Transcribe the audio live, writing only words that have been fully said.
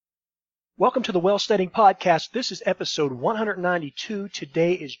Welcome to the Wealthsteading Podcast. This is episode 192.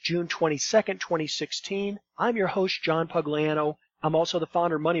 Today is June 22nd, 2016. I'm your host, John Pugliano. I'm also the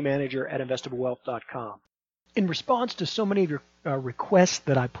founder and money manager at investablewealth.com. In response to so many of your requests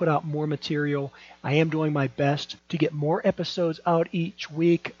that I put out more material, I am doing my best to get more episodes out each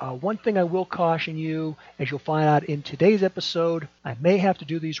week. One thing I will caution you, as you'll find out in today's episode, I may have to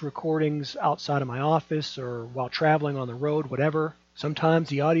do these recordings outside of my office or while traveling on the road, whatever. Sometimes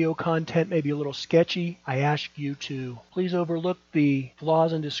the audio content may be a little sketchy. I ask you to please overlook the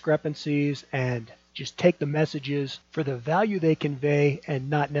flaws and discrepancies and just take the messages for the value they convey and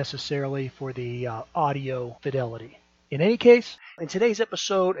not necessarily for the audio fidelity. In any case, in today's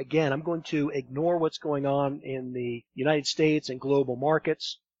episode, again, I'm going to ignore what's going on in the United States and global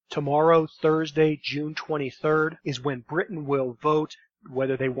markets. Tomorrow, Thursday, June 23rd, is when Britain will vote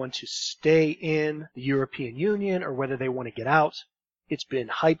whether they want to stay in the European Union or whether they want to get out. It's been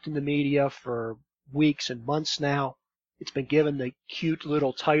hyped in the media for weeks and months now. It's been given the cute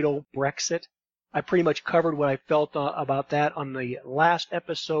little title, Brexit. I pretty much covered what I felt about that on the last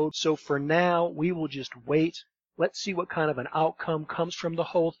episode. So for now, we will just wait. Let's see what kind of an outcome comes from the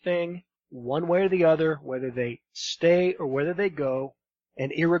whole thing, one way or the other, whether they stay or whether they go.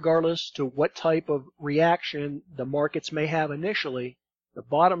 And irregardless to what type of reaction the markets may have initially, the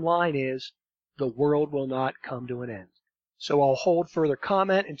bottom line is the world will not come to an end. So I'll hold further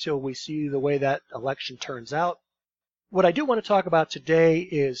comment until we see the way that election turns out. What I do want to talk about today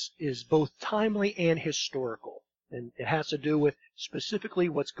is both timely and historical. And it has to do with specifically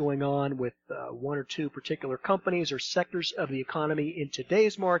what's going on with one or two particular companies or sectors of the economy in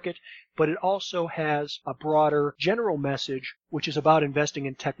today's market, but it also has a broader general message, which is about investing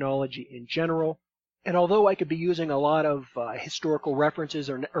in technology in general. And although I could be using a lot of historical references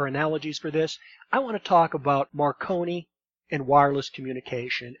or analogies for this, I want to talk about Marconi and wireless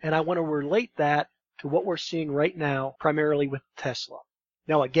communication, and I want to relate that to what we're seeing right now, primarily with Tesla.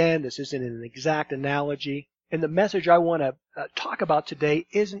 Now again, this isn't an exact analogy, and the message I want to talk about today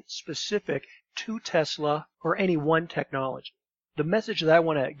isn't specific to Tesla or any one technology. The message that I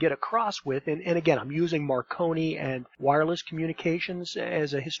want to get across with, and again, I'm using Marconi and wireless communications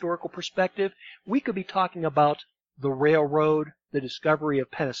as a historical perspective, we could be talking about the railroad, the discovery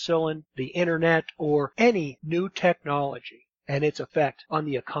of penicillin, the internet, or any new technology and its effect on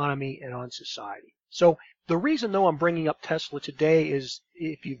the economy and on society. So the reason, though, I'm bringing up Tesla today is,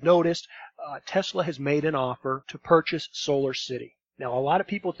 if you've noticed, Tesla has made an offer to purchase SolarCity. Now, a lot of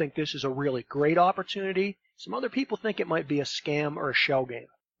people think this is a really great opportunity. Some other people think it might be a scam or a shell game.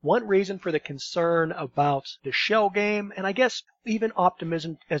 One reason for the concern about the shell game, and I guess even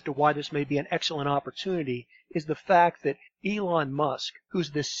optimism as to why this may be an excellent opportunity, is the fact that Elon Musk,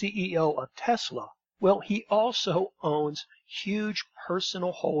 who's the CEO of Tesla, well, he also owns huge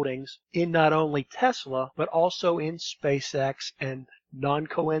personal holdings in not only Tesla, but also in SpaceX and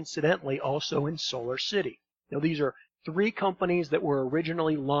non-coincidentally also in SolarCity. Now, these are three companies that were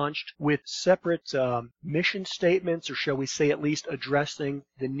originally launched with separate mission statements, or shall we say at least addressing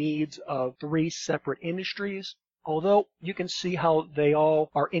the needs of three separate industries. Although you can see how they all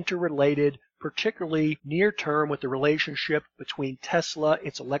are interrelated, particularly near term with the relationship between Tesla,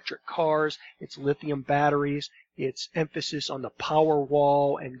 its electric cars, its lithium batteries, its emphasis on the power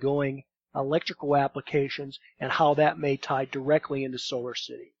wall and going electrical applications, and how that may tie directly into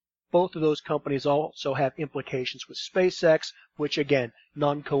SolarCity. Both of those companies also have implications with SpaceX, which again,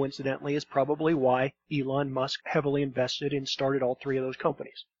 non-coincidentally, is probably why Elon Musk heavily invested and started all three of those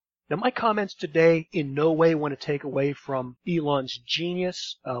companies. Now, my comments today in no way want to take away from Elon's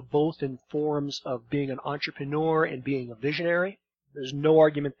genius, both in forms of being an entrepreneur and being a visionary. There's no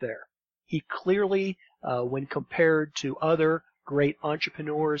argument there. He clearly, when compared to other great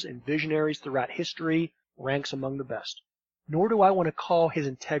entrepreneurs and visionaries throughout history, ranks among the best. Nor do I want to call his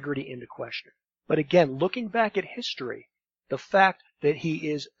integrity into question. But again, looking back at history, the fact that he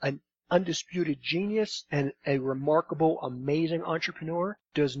is an undisputed genius and a remarkable, amazing entrepreneur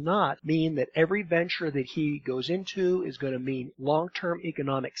does not mean that every venture that he goes into is going to mean long-term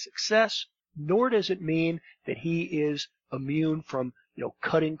economic success, nor does it mean that he is immune from,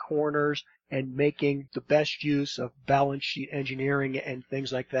 cutting corners and making the best use of balance sheet engineering and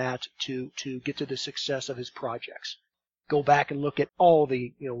things like that to get to the success of his projects. Go back and look at all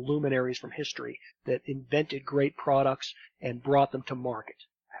the luminaries from history that invented great products and brought them to market.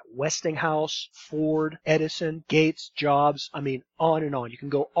 Westinghouse, Ford, Edison, Gates, Jobs, on and on. You can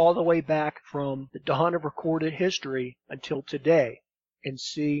go all the way back from the dawn of recorded history until today and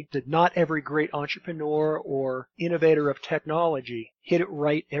see that not every great entrepreneur or innovator of technology hit it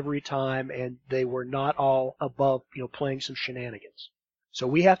right every time, and they were not all above, playing some shenanigans. So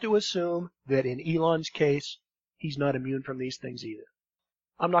we have to assume that in Elon's case, he's not immune from these things either.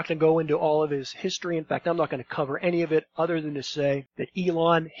 I'm not going to go into all of his history. In fact, I'm not going to cover any of it other than to say that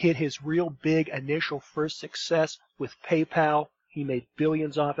Elon hit his real big initial first success with PayPal. He made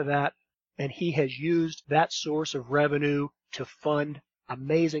billions off of that, and he has used that source of revenue to fund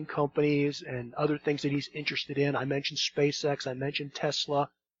amazing companies and other things that he's interested in. I mentioned SpaceX, I mentioned Tesla,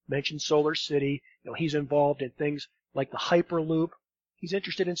 mentioned Solar City. He's involved in things like the Hyperloop. He's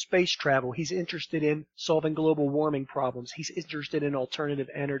interested in space travel. He's interested in solving global warming problems. He's interested in alternative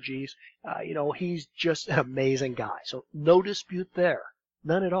energies. He's just an amazing guy. So no dispute there.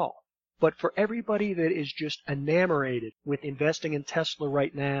 None at all. But for everybody that is just enamored with investing in Tesla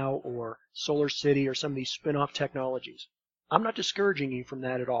right now or Solar City or some of these spin-off technologies, I'm not discouraging you from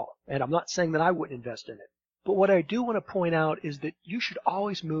that at all. And I'm not saying that I wouldn't invest in it. But what I do want to point out is that you should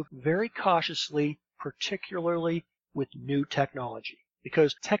always move very cautiously, particularly with new technology.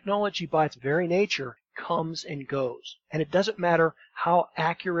 Because technology by its very nature comes and goes. And it doesn't matter how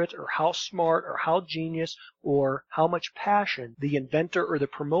accurate or how smart or how genius or how much passion the inventor or the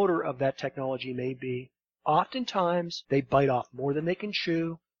promoter of that technology may be. Oftentimes, they bite off more than they can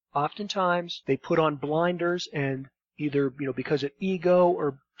chew. Oftentimes, they put on blinders and either, because of ego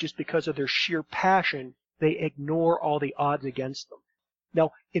or just because of their sheer passion, they ignore all the odds against them.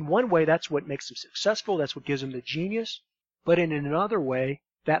 Now, in one way, that's what makes them successful. That's what gives them the genius. But in another way,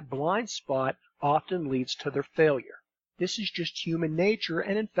 that blind spot often leads to their failure. This is just human nature,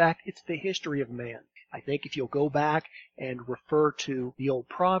 and in fact, it's the history of man. I think if you'll go back and refer to the old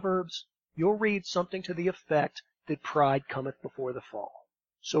Proverbs, you'll read something to the effect that pride cometh before the fall.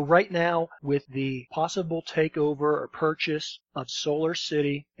 So right now, with the possible takeover or purchase of Solar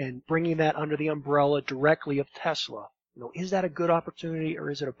City and bringing that under the umbrella directly of Tesla, is that a good opportunity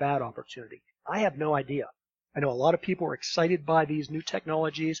or is it a bad opportunity? I have no idea. I know a lot of people are excited by these new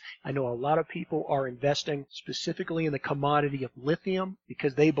technologies. I know a lot of people are investing specifically in the commodity of lithium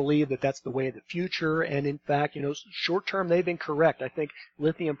because they believe that that's the way of the future. And in fact, short term, they've been correct. I think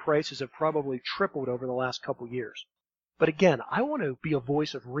lithium prices have probably tripled over the last couple years. But again, I want to be a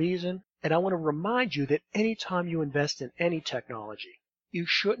voice of reason, and I want to remind you that anytime you invest in any technology, you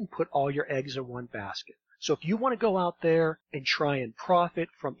shouldn't put all your eggs in one basket. So if you want to go out there and try and profit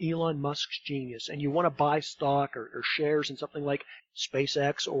from Elon Musk's genius and you want to buy stock or shares in something like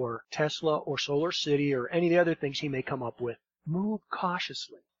SpaceX or Tesla or Solar City or any of the other things he may come up with, move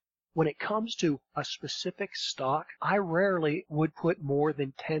cautiously. When it comes to a specific stock, I rarely would put more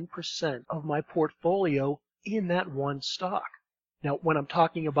than 10% of my portfolio in that one stock. Now, when I'm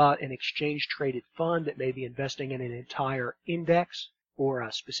talking about an exchange-traded fund that may be investing in an entire index or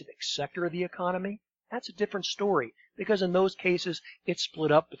a specific sector of the economy, that's a different story because in those cases, it's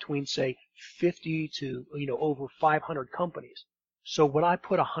split up between, say, 50 to, over 500 companies. So would I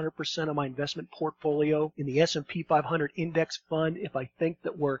put 100% of my investment portfolio in the S&P 500 index fund if I think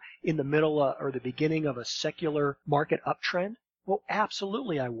that we're in the middle or the beginning of a secular market uptrend? Well,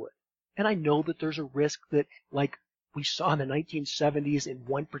 absolutely I would. And I know that there's a risk that, like we saw in the 1970s, in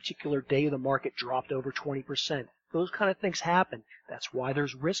one particular day the market dropped over 20%. Those kind of things happen. That's why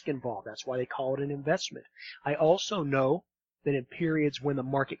there's risk involved. That's why they call it an investment. I also know that in periods when the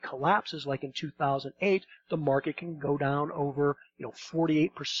market collapses, like in 2008, the market can go down over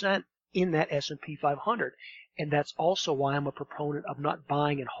 48% in that S&P 500. And that's also why I'm a proponent of not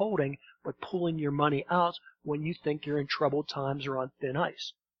buying and holding, but pulling your money out when you think you're in troubled times or on thin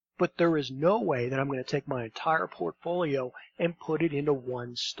ice. But there is no way that I'm going to take my entire portfolio and put it into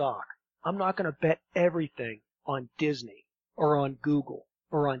one stock. I'm not going to bet everything on Disney or on Google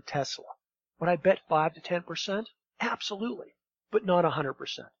or on Tesla. Would I bet 5 to 10%? Absolutely, but not 100%.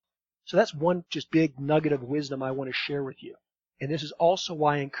 So that's one just big nugget of wisdom I want to share with you. And this is also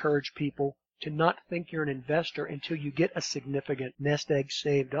why I encourage people to not think you're an investor until you get a significant nest egg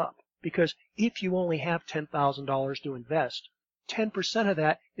saved up. Because if you only have $10,000 to invest, 10% of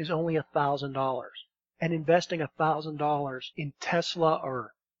that is only $1,000. And investing $1,000 in Tesla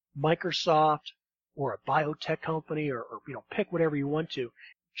or Microsoft or a biotech company or pick whatever you want to,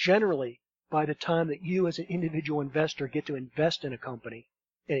 generally, by the time that you as an individual investor get to invest in a company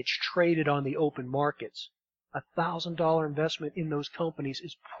and it's traded on the open markets, $1,000 investment in those companies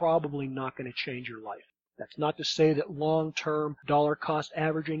is probably not going to change your life. That's not to say that long-term dollar cost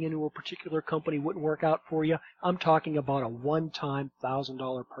averaging into a particular company wouldn't work out for you. I'm talking about a one-time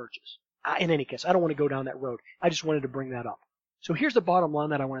 $1,000 purchase. In any case, I don't want to go down that road. I just wanted to bring that up. So here's the bottom line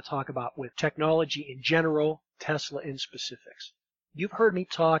that I want to talk about with technology in general, Tesla in specifics. You've heard me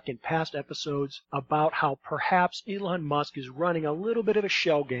talk in past episodes about how perhaps Elon Musk is running a little bit of a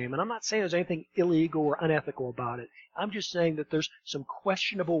shell game, and I'm not saying there's anything illegal or unethical about it. I'm just saying that there's some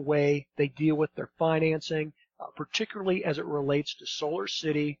questionable way they deal with their financing, particularly as it relates to Solar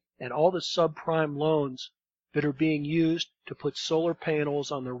City and all the subprime loans that are being used to put solar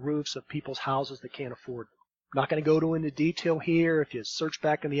panels on the roofs of people's houses that can't afford them. I'm not going to go into detail here. If you search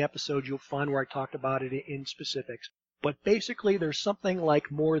back in the episode, you'll find where I talked about it in specifics. But basically, there's something like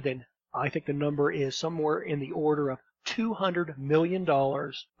more than, I think the number is somewhere in the order of $200 million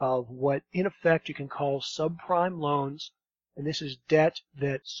of what, in effect, you can call subprime loans. And this is debt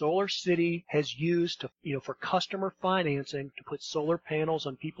that Solar City has used to, for customer financing to put solar panels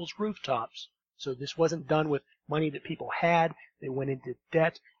on people's rooftops. So this wasn't done with money that people had. They went into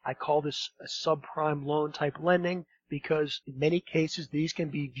debt. I call this a subprime loan type lending because in many cases these can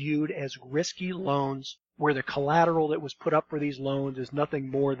be viewed as risky loans where the collateral that was put up for these loans is nothing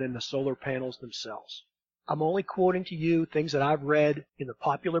more than the solar panels themselves. I'm only quoting to you things that I've read in the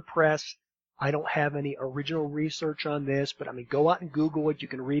popular press. I don't have any original research on this, but go out and Google it. You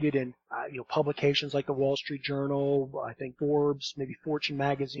can read it in publications like the Wall Street Journal, I think Forbes, maybe Fortune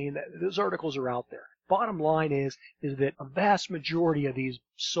magazine. Those articles are out there. Bottom line is that a vast majority of these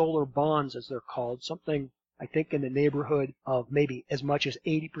solar bonds, as they're called, something I think in the neighborhood of maybe as much as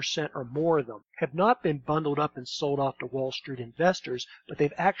 80% or more of them, have not been bundled up and sold off to Wall Street investors, but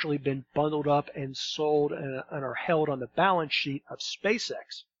they've actually been bundled up and sold and are held on the balance sheet of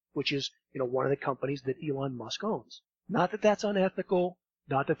SpaceX, which is one of the companies that Elon Musk owns. Not that that's unethical,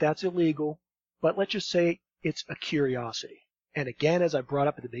 not that that's illegal, but let's just say it's a curiosity. And again, as I brought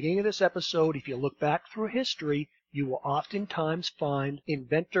up at the beginning of this episode, if you look back through history, you will oftentimes find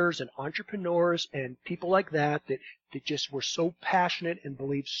inventors and entrepreneurs and people like that just were so passionate and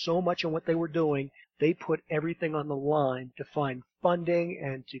believed so much in what they were doing, they put everything on the line to find funding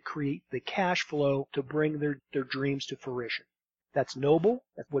and to create the cash flow to bring their dreams to fruition. That's noble.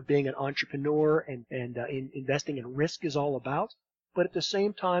 That's what being an entrepreneur and investing in risk is all about. But at the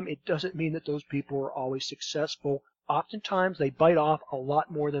same time, it doesn't mean that those people are always successful. Oftentimes, they bite off a lot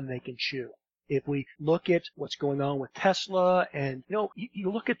more than they can chew. If we look at what's going on with Tesla and,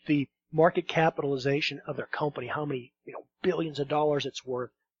 you look at the market capitalization of their company, how many, billions of dollars it's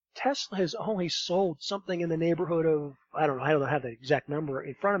worth. Tesla has only sold something in the neighborhood of, I don't have the exact number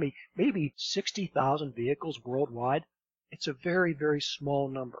in front of me, maybe 60,000 vehicles worldwide. It's a very, very small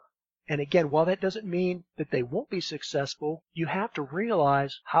number. And again, while that doesn't mean that they won't be successful, you have to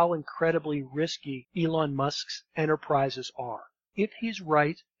realize how incredibly risky Elon Musk's enterprises are. If he's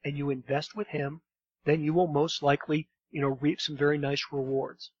right and you invest with him, then you will most likely, reap some very nice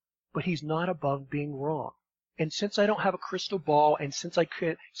rewards. But he's not above being wrong. And since I don't have a crystal ball and since I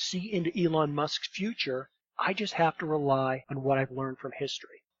can't see into Elon Musk's future, I just have to rely on what I've learned from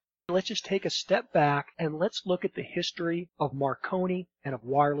history. Let's just take a step back and let's look at the history of Marconi and of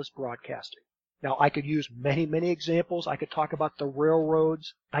wireless broadcasting. Now, I could use many, many examples. I could talk about the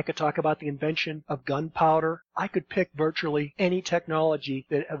railroads. I could talk about the invention of gunpowder. I could pick virtually any technology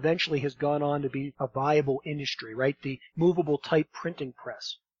that eventually has gone on to be a viable industry, right? The movable type printing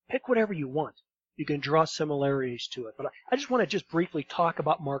press. Pick whatever you want. You can draw similarities to it. But I just want to just briefly talk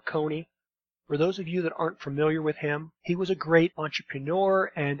about Marconi. For those of you that aren't familiar with him, he was a great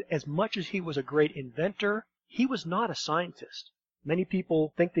entrepreneur, and as much as he was a great inventor, he was not a scientist. Many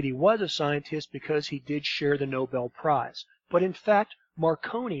people think that he was a scientist because he did share the Nobel Prize. But in fact,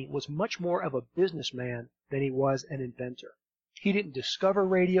 Marconi was much more of a businessman than he was an inventor. He didn't discover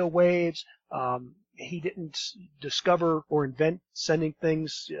radio waves. He didn't discover or invent sending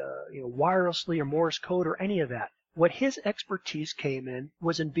things, wirelessly or Morse code or any of that. What his expertise came in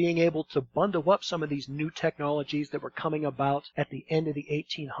was in being able to bundle up some of these new technologies that were coming about at the end of the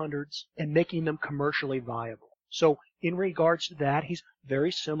 1800s and making them commercially viable. So in regards to that, he's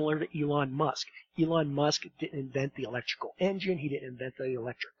very similar to Elon Musk. Elon Musk didn't invent the electrical engine. He didn't invent the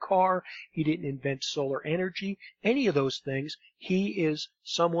electric car. He didn't invent solar energy. Any of those things. He is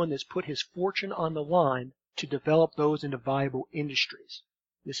someone that's put his fortune on the line to develop those into viable industries.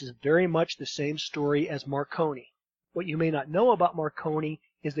 This is very much the same story as Marconi. What you may not know about Marconi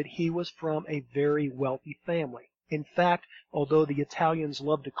is that he was from a very wealthy family. In fact, although the Italians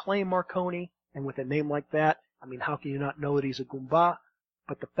love to claim Marconi, and with a name like that, how can you not know that he's a Goomba?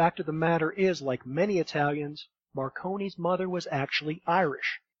 But the fact of the matter is, like many Italians, Marconi's mother was actually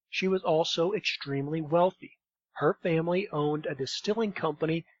Irish. She was also extremely wealthy. Her family owned a distilling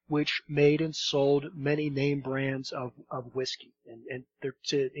company which made and sold many name brands of whiskey, and they're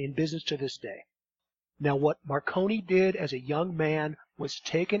in business to this day. Now, what Marconi did as a young man was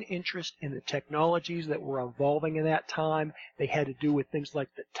take an interest in the technologies that were evolving in that time. They had to do with things like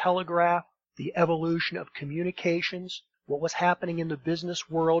the telegraph, the evolution of communications, what was happening in the business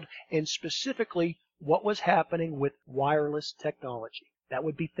world, and specifically what was happening with wireless technology. That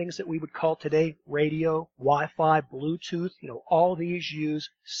would be things that we would call today radio, Wi-Fi, Bluetooth. All these use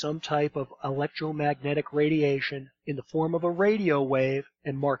some type of electromagnetic radiation in the form of a radio wave,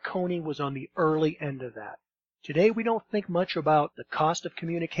 and Marconi was on the early end of that. Today we don't think much about the cost of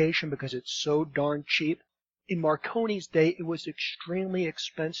communication because it's so darn cheap. In Marconi's day, it was extremely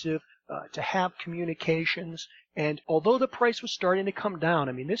expensive to have communications, and although the price was starting to come down,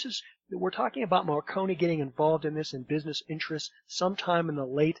 we're talking about Marconi getting involved in this in business interests sometime in the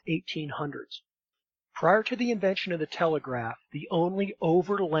late 1800s. Prior to the invention of the telegraph, the only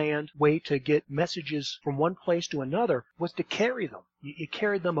overland way to get messages from one place to another was to carry them. You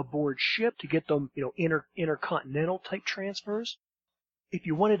carried them aboard ship to get them, intercontinental type transfers. If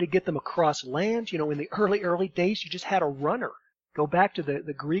you wanted to get them across land, in the early days, you just had a runner. Go back to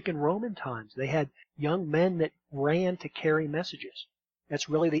the Greek and Roman times. They had young men that ran to carry messages. That's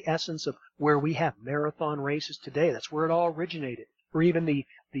really the essence of where we have marathon races today. That's where it all originated. Or even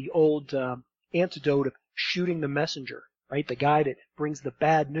the old antidote of shooting the messenger, right? The guy that brings the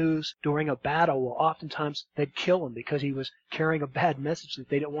bad news during a battle, well, oftentimes they'd kill him because he was carrying a bad message that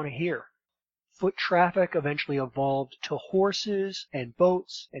they didn't want to hear. Foot traffic eventually evolved to horses and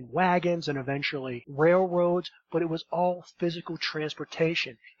boats and wagons and eventually railroads, but it was all physical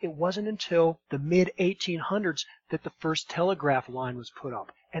transportation. It wasn't until the mid-1800s that the first telegraph line was put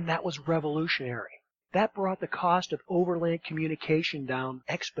up, and that was revolutionary. That brought the cost of overland communication down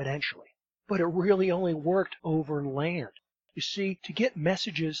exponentially. But it really only worked over land. You see, to get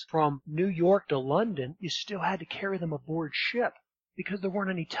messages from New York to London, you still had to carry them aboard ship, because there weren't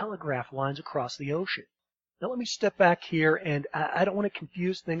any telegraph lines across the ocean. Now let me step back here, and I don't want to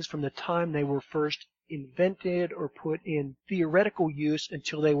confuse things from the time they were first invented or put in theoretical use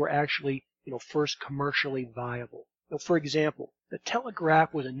until they were actually, first commercially viable. Now, for example, the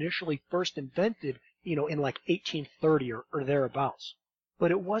telegraph was initially first invented, in like 1830 or thereabouts. But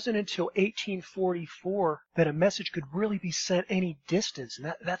it wasn't until 1844 that a message could really be sent any distance.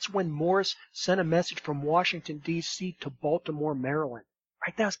 And that's when Morse sent a message from Washington, D.C. to Baltimore, Maryland.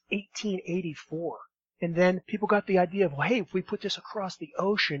 Right? That was 1884. And then people got the idea of, well, hey, if we put this across the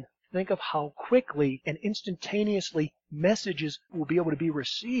ocean, think of how quickly and instantaneously messages will be able to be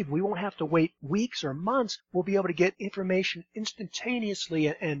received. We won't have to wait weeks or months. We'll be able to get information instantaneously,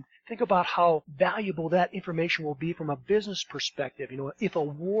 and think about how valuable that information will be from a business perspective. If a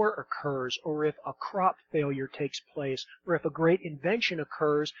war occurs, or if a crop failure takes place, or if a great invention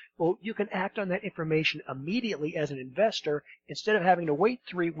occurs, well, you can act on that information immediately as an investor instead of having to wait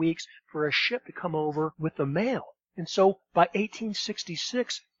 3 weeks for a ship to come over with the mail. And so by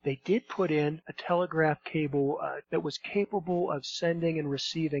 1866, they did put in a telegraph cable that was capable of sending and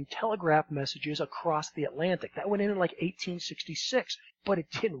receiving telegraph messages across the Atlantic. That went in like 1866, but it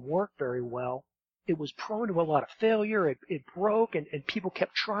didn't work very well. It was prone to a lot of failure. It broke, and people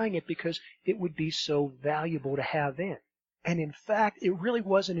kept trying it because it would be so valuable to have in. And in fact, it really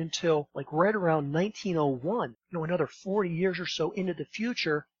wasn't until like right around 1901, another 40 years or so into the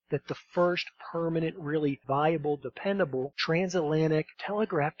future, that the first permanent, really viable, dependable transatlantic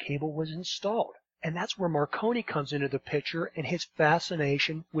telegraph cable was installed. And that's where Marconi comes into the picture and his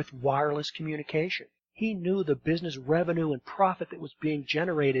fascination with wireless communication. He knew the business revenue and profit that was being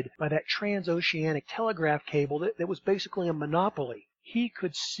generated by that transoceanic telegraph cable that was basically a monopoly. He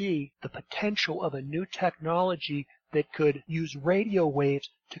could see the potential of a new technology that could use radio waves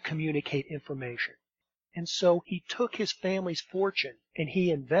to communicate information. And so he took his family's fortune and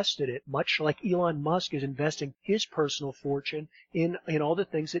he invested it, much like Elon Musk is investing his personal fortune in all the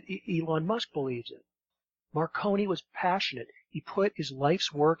things that Elon Musk believes in. Marconi was passionate. He put his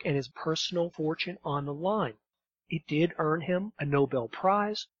life's work and his personal fortune on the line. It did earn him a Nobel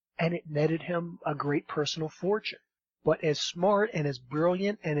Prize, and it netted him a great personal fortune. But as smart and as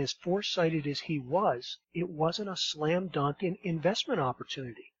brilliant and as foresighted as he was, it wasn't a slam dunk investment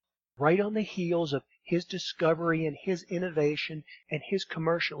opportunity. Right on the heels of his discovery and his innovation and his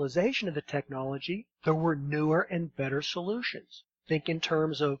commercialization of the technology, there were newer and better solutions. Think in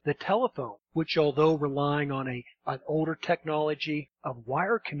terms of the telephone, which although relying on an older technology of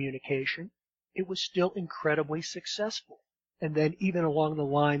wire communication, it was still incredibly successful. And then even along the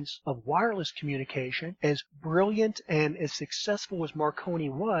lines of wireless communication, as brilliant and as successful as Marconi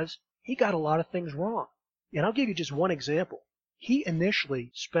was, he got a lot of things wrong. And I'll give you just one example. He initially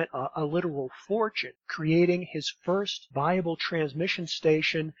spent a literal fortune creating his first viable transmission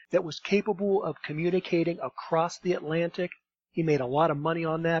station that was capable of communicating across the Atlantic. He made a lot of money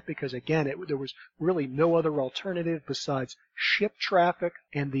on that because, again, there was really no other alternative besides ship traffic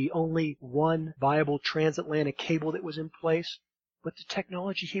and the only one viable transatlantic cable that was in place. But the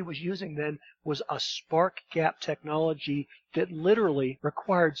technology he was using then was a spark gap technology that literally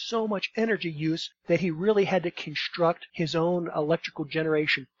required so much energy use that he really had to construct his own electrical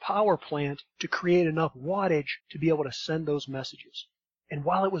generation power plant to create enough wattage to be able to send those messages. And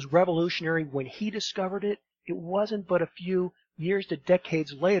while it was revolutionary when he discovered it, it wasn't but a few years to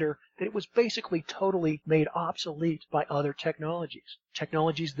decades later that it was basically totally made obsolete by other technologies.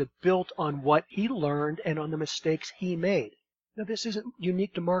 Technologies that built on what he learned and on the mistakes he made. Now, this isn't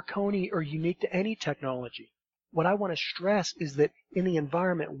unique to Marconi or unique to any technology. What I want to stress is that in the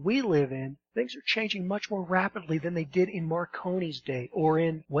environment we live in, things are changing much more rapidly than they did in Marconi's day or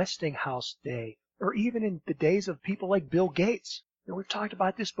in Westinghouse day or even in the days of people like Bill Gates. Now, we've talked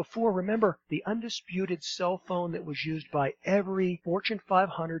about this before. Remember, the undisputed cell phone that was used by every Fortune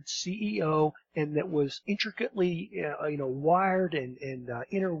 500 CEO and that was intricately wired and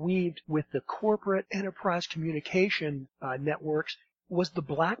interweaved with the corporate enterprise communication networks was the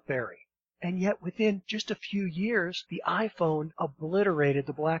BlackBerry. And yet within just a few years, the iPhone obliterated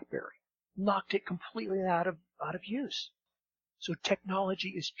the BlackBerry, knocked it completely out of use. So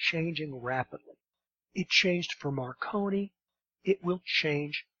technology is changing rapidly. It changed for Marconi. It will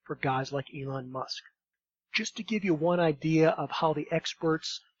change for guys like Elon Musk. Just to give you one idea of how the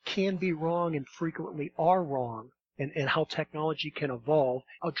experts can be wrong and frequently are wrong, and how technology can evolve,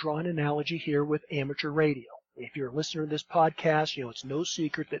 I'll draw an analogy here with amateur radio. If you're a listener to this podcast, it's no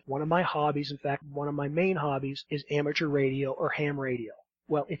secret that one of my hobbies, in fact, one of my main hobbies, is amateur radio or ham radio.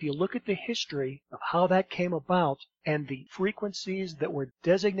 Well, if you look at the history of how that came about and the frequencies that were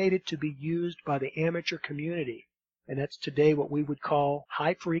designated to be used by the amateur community, and that's today what we would call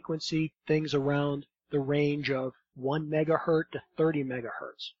high frequency, things around the range of 1 megahertz to 30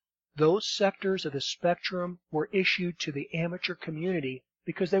 megahertz. Those sectors of the spectrum were issued to the amateur community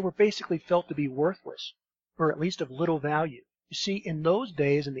because they were basically felt to be worthless, or at least of little value. You see, in those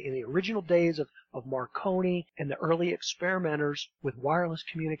days, in the original days of Marconi and the early experimenters with wireless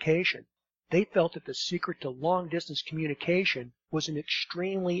communication, they felt that the secret to long-distance communication was an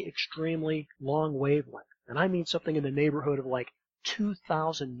extremely, extremely long wavelength. And I mean something in the neighborhood of like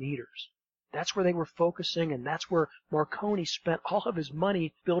 2,000 meters. That's where they were focusing, and that's where Marconi spent all of his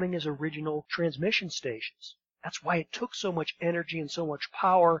money building his original transmission stations. That's why it took so much energy and so much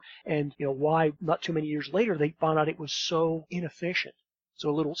power, and why not too many years later they found out it was so inefficient. So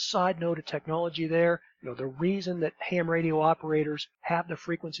a little side note of technology there. The reason that ham radio operators have the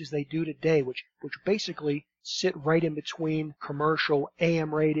frequencies they do today, which basically sit right in between commercial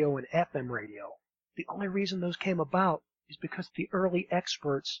AM radio and FM radio. The only reason those came about is because the early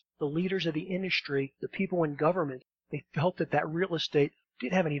experts, the leaders of the industry, the people in government, they felt that real estate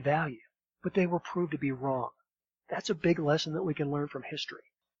didn't have any value, but they were proved to be wrong. That's a big lesson that we can learn from history.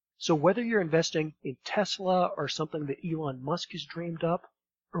 So whether you're investing in Tesla or something that Elon Musk has dreamed up,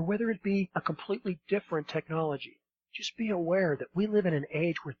 or whether it be a completely different technology, just be aware that we live in an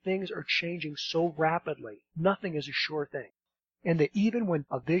age where things are changing so rapidly, nothing is a sure thing. And that even when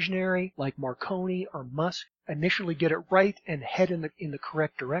a visionary like Marconi or Musk initially get it right and head in the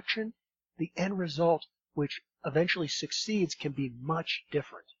correct direction, the end result, which eventually succeeds, can be much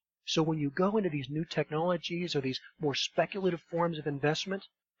different. So when you go into these new technologies or these more speculative forms of investment,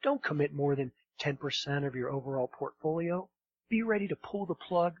 don't commit more than 10% of your overall portfolio. Be ready to pull the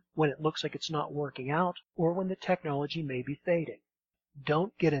plug when it looks like it's not working out or when the technology may be fading.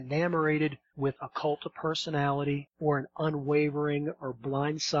 Don't get enamored with a cult of personality or an unwavering or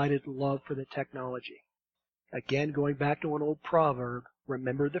blindsided love for the technology. Again, going back to an old proverb,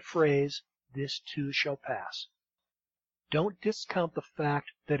 remember the phrase, "This too shall pass." Don't discount the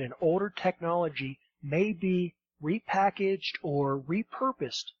fact that an older technology may be repackaged or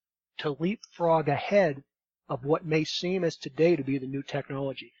repurposed to leapfrog ahead of what may seem as today to be the new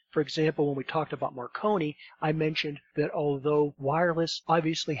technology. For example, when we talked about Marconi, I mentioned that although wireless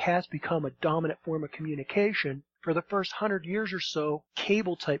obviously has become a dominant form of communication, for the first 100 years or so,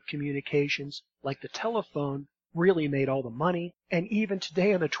 cable-type communications, like the telephone, really made all the money. And even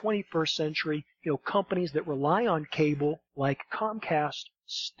today in the 21st century, companies that rely on cable, like Comcast,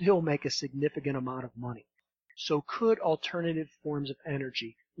 still make a significant amount of money. So could alternative forms of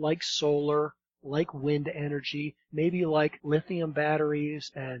energy, like solar, like wind energy, maybe like lithium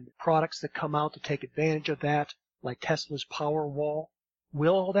batteries and products that come out to take advantage of that, like Tesla's Powerwall.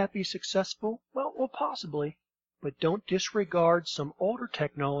 Will all that be successful? Well, possibly. but don't disregard some older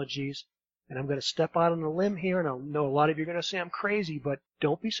technologies. And I'm going to step out on a limb here, and I know a lot of you are going to say I'm crazy, but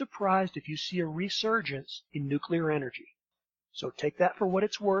don't be surprised if you see a resurgence in nuclear energy. So take that for what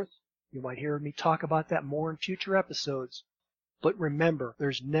it's worth. You might hear me talk about that more in future episodes. But remember,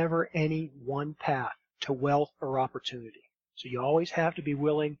 there's never any one path to wealth or opportunity. So you always have to be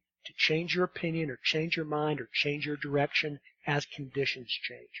willing to change your opinion or change your mind or change your direction as conditions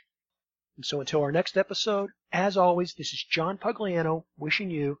change. And so until our next episode, as always, this is John Pugliano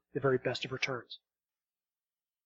wishing you the very best of returns.